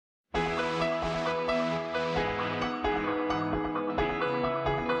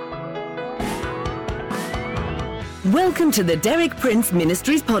Welcome to the Derek Prince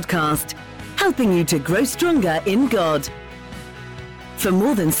Ministries podcast, helping you to grow stronger in God. For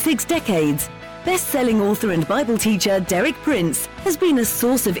more than 6 decades, best-selling author and Bible teacher Derek Prince has been a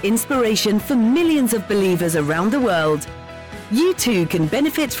source of inspiration for millions of believers around the world. You too can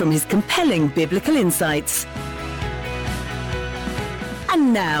benefit from his compelling biblical insights.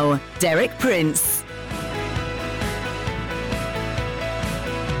 And now, Derek Prince.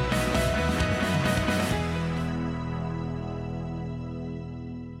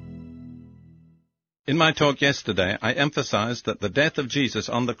 In my talk yesterday, I emphasized that the death of Jesus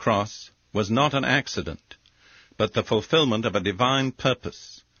on the cross was not an accident, but the fulfillment of a divine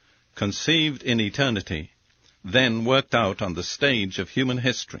purpose, conceived in eternity, then worked out on the stage of human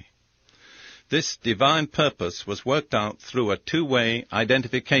history. This divine purpose was worked out through a two-way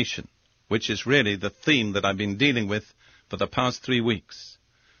identification, which is really the theme that I've been dealing with for the past 3 weeks.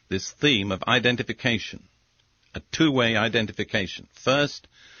 This theme of identification, a two-way identification. First,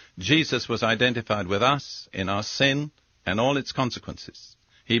 Jesus was identified with us in our sin and all its consequences.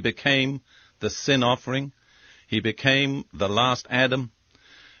 He became the sin offering. He became the last Adam.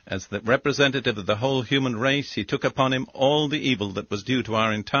 As the representative of the whole human race, he took upon him all the evil that was due to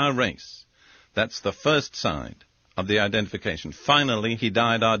our entire race. That's the first side of the identification. Finally, he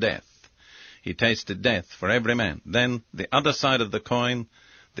died our death. He tasted death for every man. Then the other side of the coin,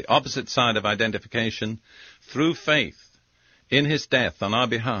 the opposite side of identification, through faith in his death on our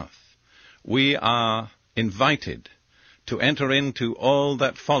behalf, we are invited to enter into all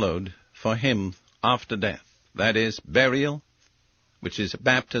that followed for him after death. That is, burial, which is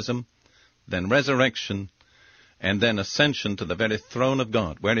baptism, then resurrection, and then ascension to the very throne of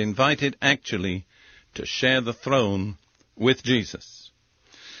God. We're invited actually to share the throne with Jesus.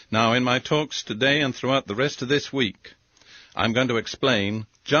 Now, in my talks today and throughout the rest of this week, I'm going to explain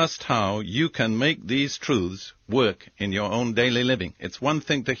just how you can make these truths work in your own daily living. It's one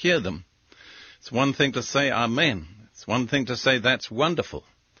thing to hear them. It's one thing to say amen. It's one thing to say that's wonderful.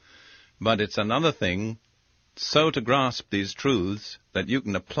 But it's another thing so to grasp these truths that you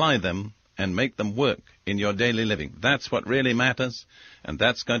can apply them and make them work in your daily living. That's what really matters, and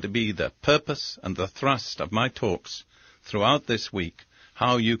that's going to be the purpose and the thrust of my talks throughout this week,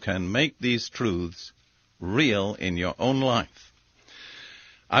 how you can make these truths real in your own life.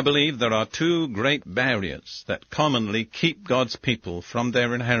 I believe there are 2 great barriers that commonly keep God's people from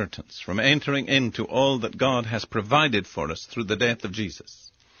their inheritance, from entering into all that God has provided for us through the death of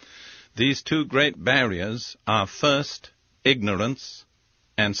Jesus. These 2 great barriers are, first, ignorance,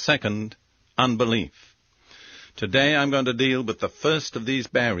 and second, unbelief. Today I'm going to deal with the first of these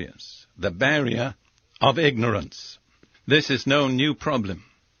barriers, the barrier of ignorance. This is no new problem.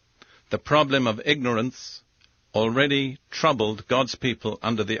 The problem of ignorance already troubled God's people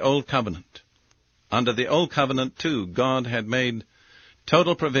under the Old Covenant. Under the Old Covenant, too, God had made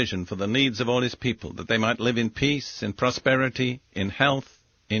total provision for the needs of all his people, that they might live in peace, in prosperity, in health,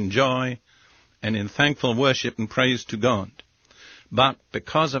 in joy, and in thankful worship and praise to God. But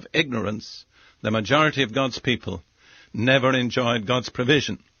because of ignorance, the majority of God's people never enjoyed God's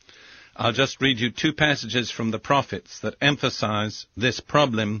provision. I'll just read you 2 passages from the prophets that emphasize this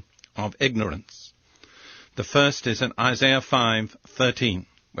problem of ignorance. The first is in Isaiah 5:13,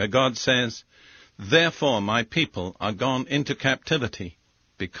 where God says, "Therefore my people are gone into captivity,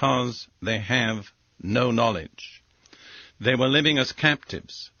 because they have no knowledge." They were living as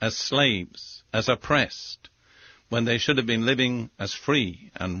captives, as slaves, as oppressed, when they should have been living as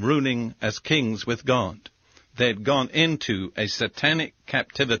free and ruling as kings with God. They had gone into a satanic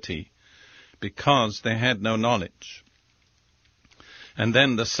captivity because they had no knowledge. And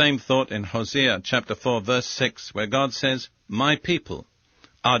then the same thought in Hosea chapter 4 verse 6, where God says, "My people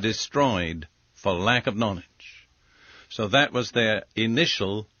are destroyed for lack of knowledge." So that was their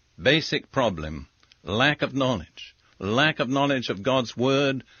initial basic problem, lack of knowledge. Lack of knowledge of God's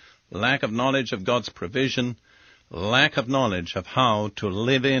word, lack of knowledge of God's provision, lack of knowledge of how to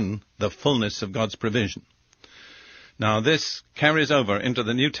live in the fullness of God's provision. Now this carries over into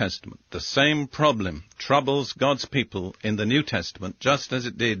the New Testament. The same problem troubles God's people in the New Testament just as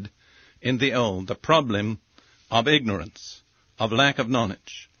it did in the Old, the problem of ignorance, of lack of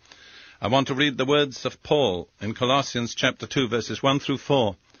knowledge. I want to read the words of Paul in Colossians chapter 2 verses 1 through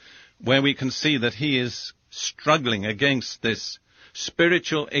 4, where we can see that he is struggling against this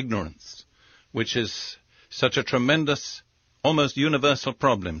spiritual ignorance, which is such a tremendous, almost universal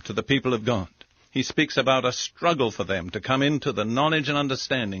problem to the people of God. He speaks about a struggle for them to come into the knowledge and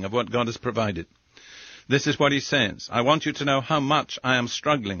understanding of what God has provided. This is what he says: "I want you to know how much I am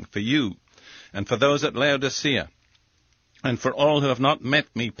struggling for you and for those at Laodicea and for all who have not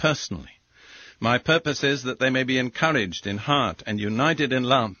met me personally, My purpose is that they may be encouraged in heart and united in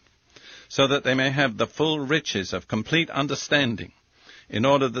love, so that they may have the full riches of complete understanding, in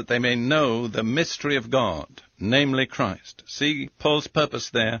order that they may know the mystery of God, namely Christ. See Paul's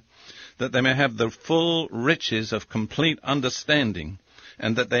purpose there, that they may have the full riches of complete understanding,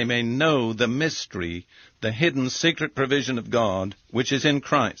 and that they may know the mystery, the hidden secret provision of God, which is in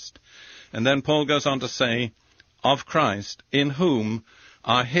Christ. And then Paul goes on to say, of Christ, in whom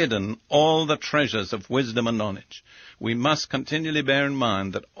are hidden all the treasures of wisdom and knowledge. We must continually bear in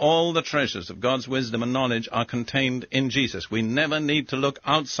mind that all the treasures of God's wisdom and knowledge are contained in Jesus. We never need to look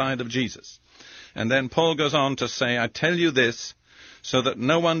outside of Jesus. And then Paul goes on to say, I tell you this, so that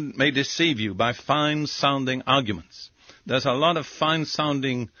no one may deceive you by fine-sounding arguments. There's a lot of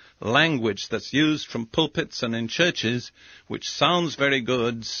fine-sounding language that's used from pulpits and in churches, which sounds very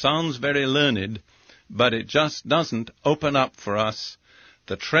good, sounds very learned, but it just doesn't open up for us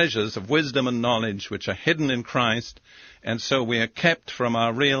the treasures of wisdom and knowledge which are hidden in Christ, and so we are kept from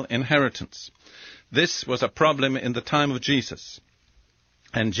our real inheritance. This was a problem in the time of Jesus,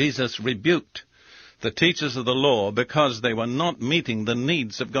 and Jesus rebuked the teachers of the law because they were not meeting the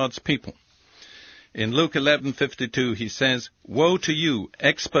needs of God's people. In Luke 11:52 he says, Woe to you,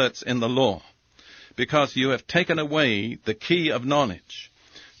 experts in the law, because you have taken away the key of knowledge.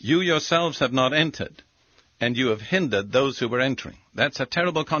 You yourselves have not entered, and you have hindered those who were entering. That's a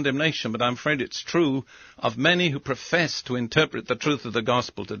terrible condemnation, but I'm afraid it's true of many who profess to interpret the truth of the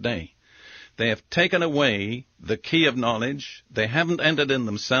gospel today. They have taken away the key of knowledge. They haven't entered in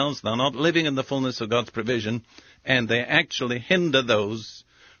themselves. They're not living in the fullness of God's provision, and they actually hinder those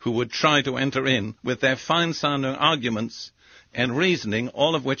who would try to enter in with their fine-sounding arguments and reasoning,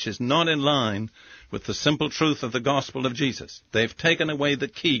 all of which is not in line with the simple truth of the gospel of Jesus. They've taken away the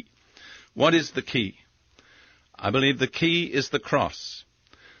key. What is the key? I believe the key is the cross.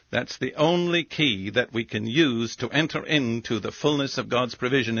 That's the only key that we can use to enter into the fullness of God's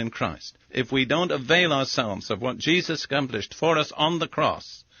provision in Christ. If we don't avail ourselves of what Jesus accomplished for us on the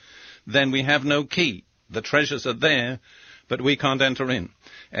cross, then we have no key. The treasures are there, but we can't enter in.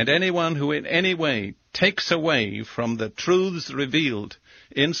 And anyone who in any way takes away from the truths revealed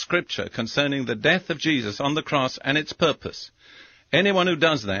in Scripture concerning the death of Jesus on the cross and its purpose, anyone who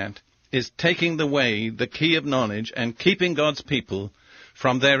does that is taking away the key of knowledge and keeping God's people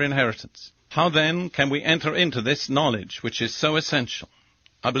from their inheritance. How then can we enter into this knowledge which is so essential?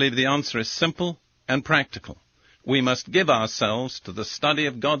 I believe the answer is simple and practical. We must give ourselves to the study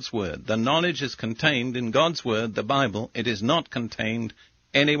of God's Word. The knowledge is contained in God's Word, the Bible. It is not contained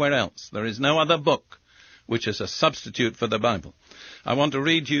anywhere else. There is no other book which is a substitute for the Bible. I want to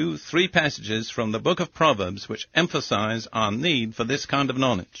read you 3 passages from the book of Proverbs which emphasize our need for this kind of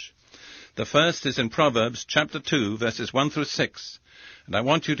knowledge. The first is in Proverbs chapter 2, verses 1 through 6. And I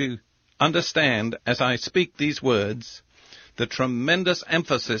want you to understand, as I speak these words, the tremendous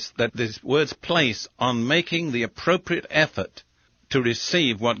emphasis that these words place on making the appropriate effort to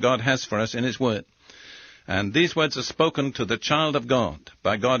receive what God has for us in His Word. And these words are spoken to the child of God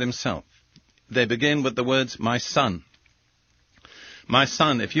by God Himself. They begin with the words, My son. My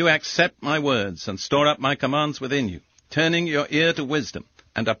son, if you accept my words and store up my commands within you, turning your ear to wisdom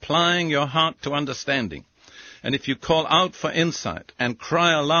and applying your heart to understanding, and if you call out for insight and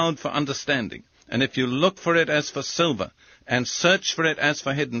cry aloud for understanding, and if you look for it as for silver and search for it as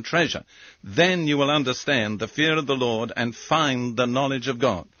for hidden treasure, then you will understand the fear of the Lord and find the knowledge of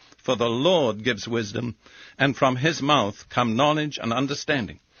God. For the Lord gives wisdom, and from His mouth come knowledge and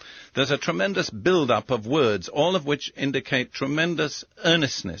understanding. There's a tremendous build-up of words, all of which indicate tremendous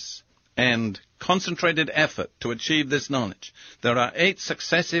earnestness and concentrated effort to achieve this knowledge. There are 8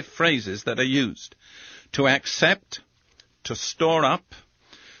 successive phrases that are used: to accept, to store up,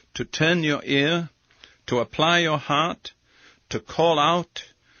 to turn your ear, to apply your heart, to call out,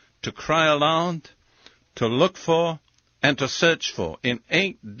 to cry aloud, to look for, and to search for. In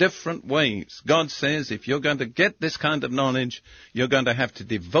 8 different ways, God says if you're going to get this kind of knowledge, you're going to have to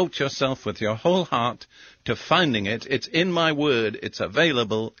devote yourself with your whole heart to finding it. It's in my word. It's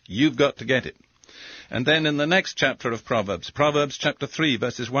available. You've got to get it. And then in the next chapter of Proverbs, Proverbs chapter 3,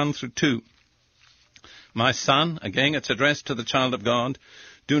 verses 1 through 2, My son, again it's addressed to the child of God,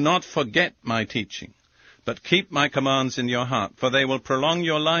 do not forget my teaching, but keep my commands in your heart, for they will prolong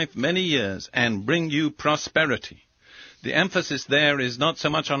your life many years and bring you prosperity. The emphasis there is not so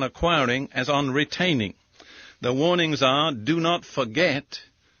much on acquiring as on retaining. The warnings are, do not forget,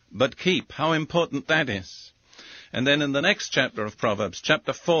 but keep. How important that is. And then in the next chapter of Proverbs,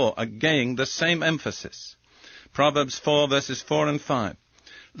 chapter 4, again the same emphasis. Proverbs 4, verses 4 and 5.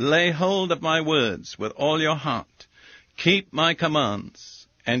 Lay hold of my words with all your heart. Keep my commands,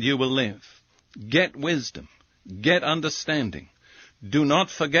 and you will live. Get wisdom. Get understanding. Do not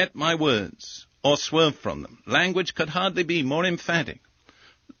forget my words or swerve from them. Language could hardly be more emphatic.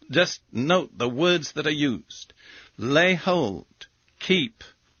 Just note the words that are used. Lay hold, keep,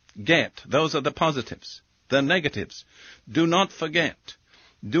 get. Those are the positives. The negatives. Do not forget.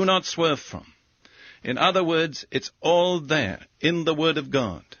 Do not swerve from. In other words, it's all there in the Word of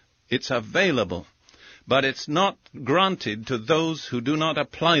God. It's available, but it's not granted to those who do not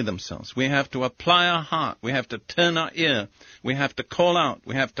apply themselves. We have to apply our heart. We have to turn our ear. We have to call out.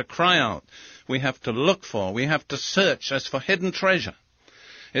 We have to cry out. We have to look for. We have to search as for hidden treasure.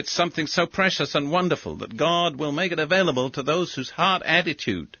 It's something so precious and wonderful that God will make it available to those whose heart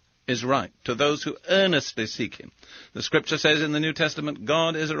attitude is right, to those who earnestly seek Him. The Scripture says in the New Testament,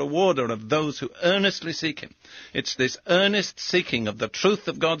 God is a rewarder of those who earnestly seek Him. It's this earnest seeking of the truth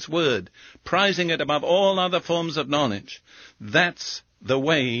of God's Word, prizing it above all other forms of knowledge. That's the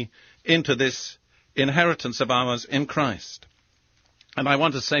way into this inheritance of ours in Christ. And I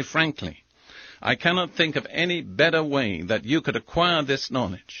want to say frankly, I cannot think of any better way that you could acquire this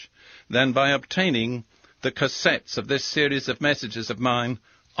knowledge than by obtaining the cassettes of this series of messages of mine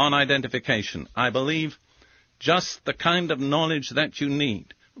on identification. I believe just the kind of knowledge that you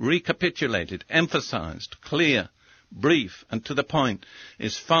need, recapitulated, emphasized, clear, brief, and to the point,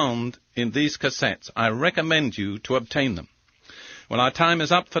 is found in these cassettes. I recommend you to obtain them. Well, our time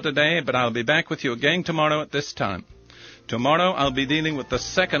is up for today, but I'll be back with you again tomorrow at this time. Tomorrow I'll be dealing with the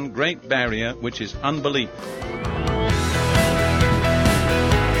second great barrier, which is unbelief.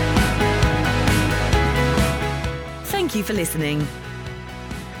 Thank you for listening.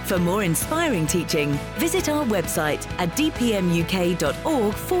 For more inspiring teaching, visit our website at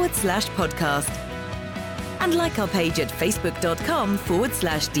dpmuk.org/podcast. And like our page at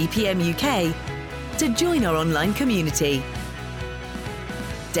facebook.com/dpmuk to join our online community.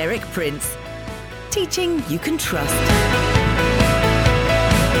 Derek Prince. Teaching you can trust.